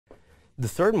The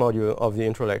third module of the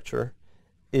intro lecture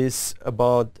is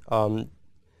about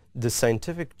the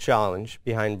scientific challenge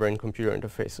behind brain-computer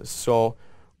interfaces. So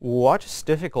what is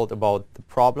difficult about the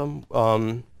problem?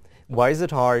 Why is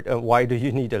it hard? Why do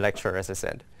you need a lecture, as I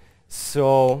said?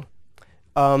 So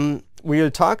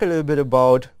we'll talk a little bit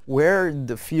about where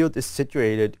the field is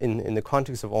situated in the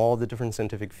context of all the different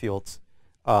scientific fields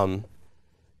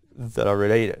that are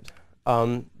related.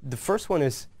 The first one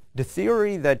is the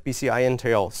theory that BCI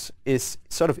entails is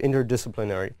sort of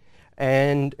interdisciplinary.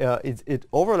 And it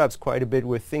overlaps quite a bit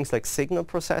with things like signal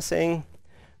processing,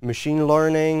 machine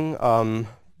learning,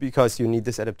 because you need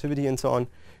this adaptivity and so on,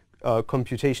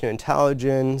 computational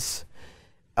intelligence,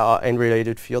 and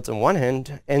related fields on one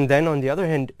hand. And then on the other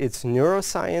hand, it's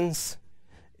neuroscience,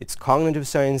 it's cognitive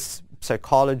science,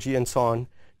 psychology, and so on.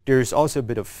 There's also a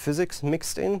bit of physics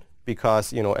mixed in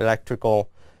because, you know, electrical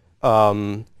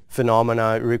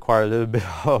phenomena require a little bit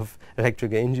of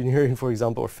electrical engineering, for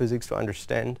example, or physics to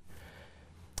understand.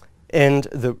 And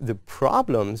the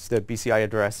problems that BCI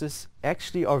addresses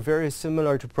actually are very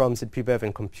similar to problems that people have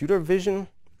in computer vision,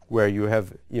 where you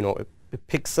have, you know, a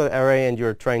pixel array and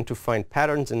you're trying to find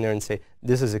patterns in there and say,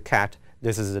 this is a cat,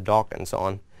 this is a dog, and so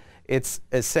on. It's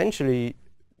essentially,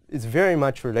 it's very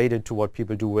much related to what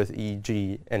people do with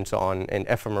EEG and so on, and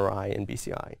fMRI and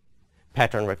BCI,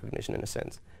 pattern recognition in a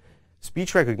sense.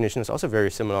 Speech recognition is also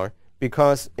very similar,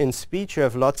 because in speech you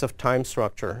have lots of time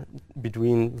structure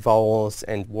between vowels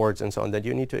and words and so on that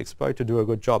you need to exploit to do a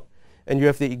good job. And you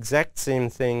have the exact same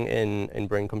thing in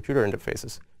brain-computer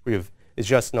interfaces. It's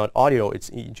just not audio,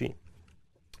 it's EEG.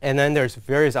 And then there's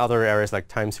various other areas like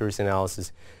time series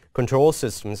analysis, control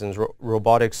systems, and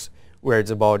robotics, where it's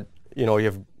about, you know,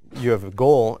 you have a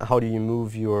goal, how do you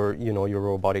move your, you know, your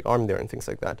robotic arm there and things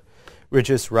like that, which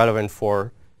is relevant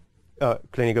for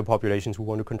clinical populations who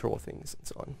want to control things and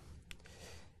so on.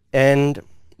 And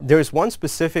there's one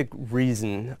specific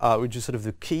reason, which is sort of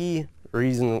the key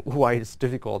reason why it's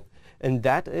difficult, and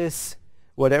that is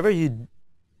whatever you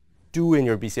do in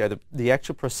your BCI, the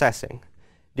actual processing,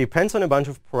 depends on a bunch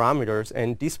of parameters,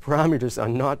 and these parameters are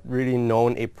not really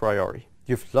known a priori.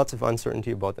 You have lots of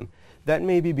uncertainty about them. That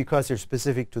may be because they're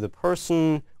specific to the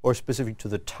person or specific to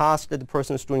the task that the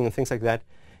person is doing and things like that.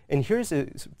 And here's a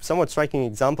somewhat striking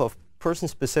example of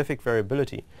person-specific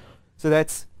variability. So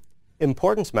that's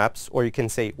importance maps, or you can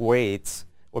say weights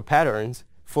or patterns,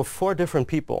 for 4 different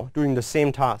people doing the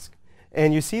same task.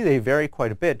 And you see they vary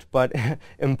quite a bit, but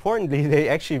importantly, they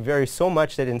actually vary so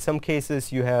much that in some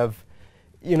cases you have,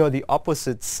 you know, the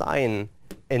opposite sign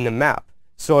in the map.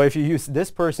 So if you use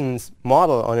this person's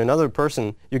model on another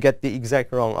person, you get the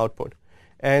exact wrong output.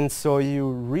 And so you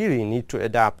really need to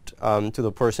adapt to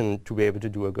the person to be able to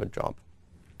do a good job.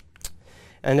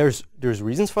 And there's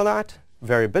reasons for that.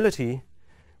 Variability.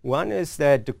 One is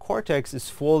that the cortex is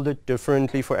folded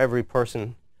differently for every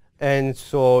person. And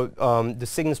so the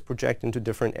signals project into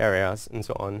different areas and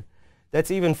so on.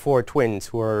 That's even for twins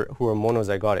who are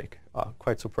monozygotic,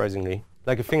 quite surprisingly,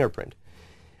 like a fingerprint.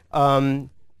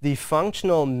 The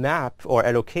functional map or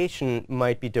allocation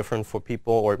might be different for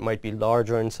people, or it might be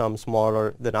larger in some,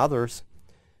 smaller than others,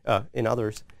 in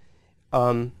others.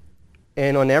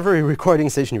 And on every recording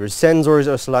session, your sensors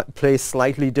are placed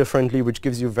slightly differently, which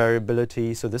gives you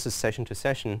variability. So this is session to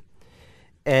session.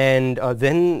 And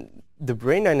then the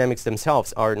brain dynamics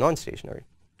themselves are non-stationary.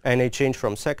 And they change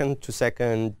from second to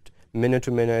second, minute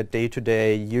to minute, day to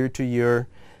day, year to year.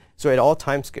 So at all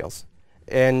time scales.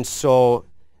 And so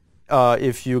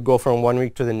if you go from one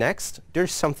week to the next,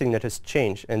 there's something that has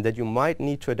changed and that you might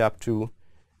need to adapt to.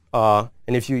 And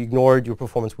if you ignore it, your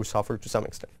performance will suffer to some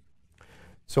extent.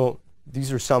 So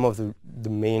these are some of the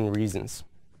main reasons.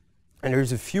 And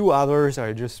there's a few others.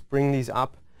 I just bring these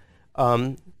up.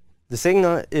 The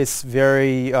signal is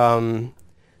very,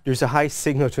 there's a high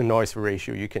signal-to-noise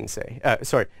ratio, you can say.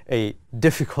 Sorry, a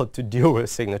difficult to deal with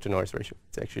signal-to-noise ratio.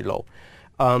 It's actually low.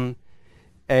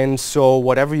 And so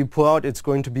whatever you pull out, it's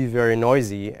going to be very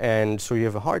noisy. And so you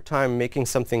have a hard time making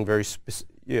something very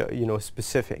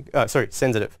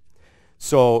sensitive.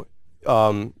 So,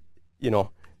 you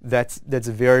know, that's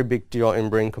a very big deal in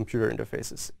brain-computer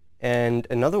interfaces. And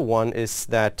another one is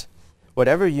that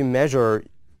whatever you measure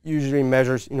usually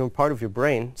measures, you know, part of your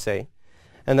brain, say,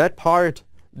 and that part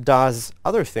does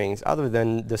other things other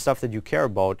than the stuff that you care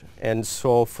about. And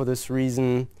so for this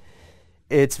reason,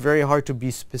 it's very hard to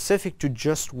be specific to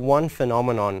just one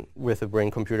phenomenon with a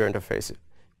brain-computer interface.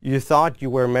 You thought you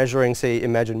were measuring, say,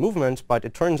 imagined movements, but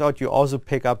it turns out you also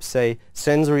pick up, say,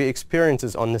 sensory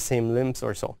experiences on the same limbs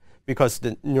or so, because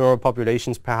the neural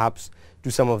populations perhaps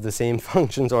do some of the same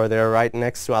functions, or they're right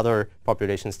next to other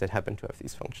populations that happen to have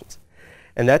these functions.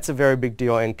 And that's a very big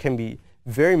deal and can be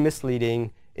very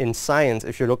misleading in science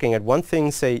if you're looking at one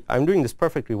thing, say, I'm doing this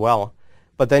perfectly well,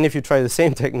 but then if you try the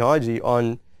same technology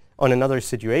on another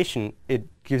situation, it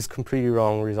gives completely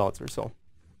wrong results or so.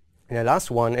 And the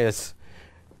last one is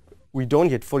we don't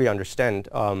yet fully understand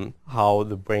how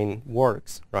the brain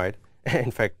works, right?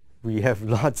 In fact, we have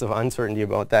lots of uncertainty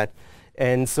about that.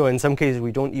 And so in some cases,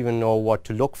 we don't even know what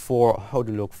to look for, how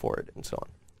to look for it, and so on.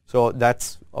 So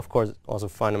that's, of course, also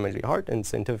fundamentally hard and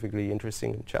scientifically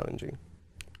interesting and challenging.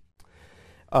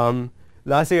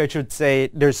 Lastly, I should say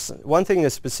there's one thing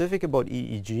that's specific about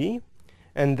EEG,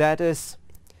 and that is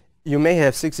you may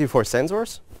have 64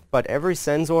 sensors, but every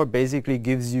sensor basically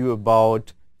gives you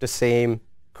about the same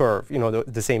curve,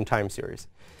 the same time series.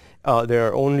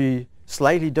 They're only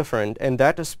slightly different, and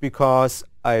that is because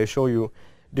I show you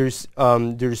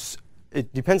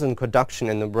it depends on conduction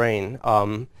in the brain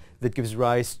that gives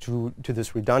rise to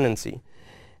this redundancy.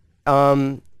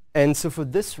 And so for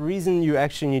this reason, you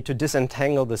actually need to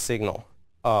disentangle the signal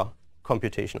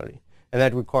computationally, and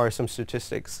that requires some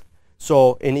statistics.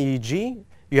 So in EEG,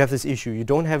 you have this issue. You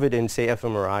don't have it in, say,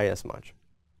 fMRI as much.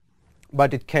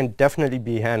 But it can definitely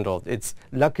be handled. It's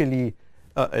luckily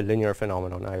a linear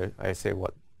phenomenon. I say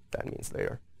what that means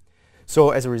later.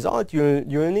 So as a result, you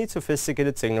need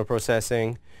sophisticated signal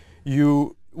processing.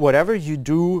 Whatever you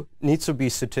do needs to be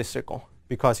statistical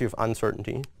because you have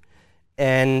uncertainty.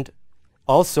 And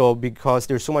also because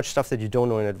there's so much stuff that you don't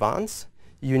know in advance,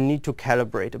 you need to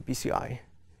calibrate a BCI.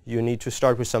 You need to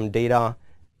start with some data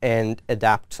and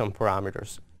adapt some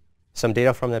parameters, some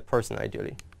data from that person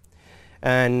ideally.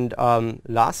 And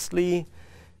lastly,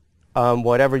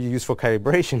 whatever you use for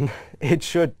calibration, it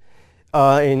should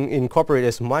incorporate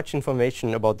as much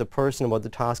information about the person, about the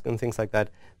task, and things like that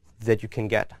that you can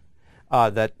get.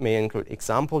 That may include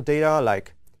example data,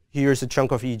 like here's a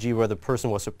chunk of EEG where the person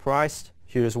was surprised.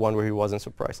 Here's one where he wasn't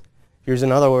surprised. Here's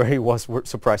another where he was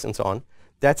surprised, and so on.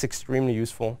 That's extremely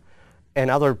useful.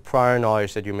 And other prior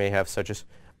knowledge that you may have, such as,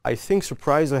 I think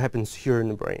surprise happens here in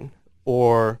the brain,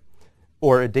 or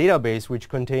a database which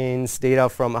contains data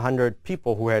from 100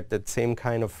 people who had that same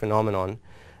kind of phenomenon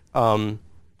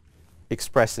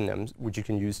expressed in them, which you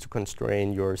can use to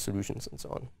constrain your solutions and so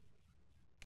on.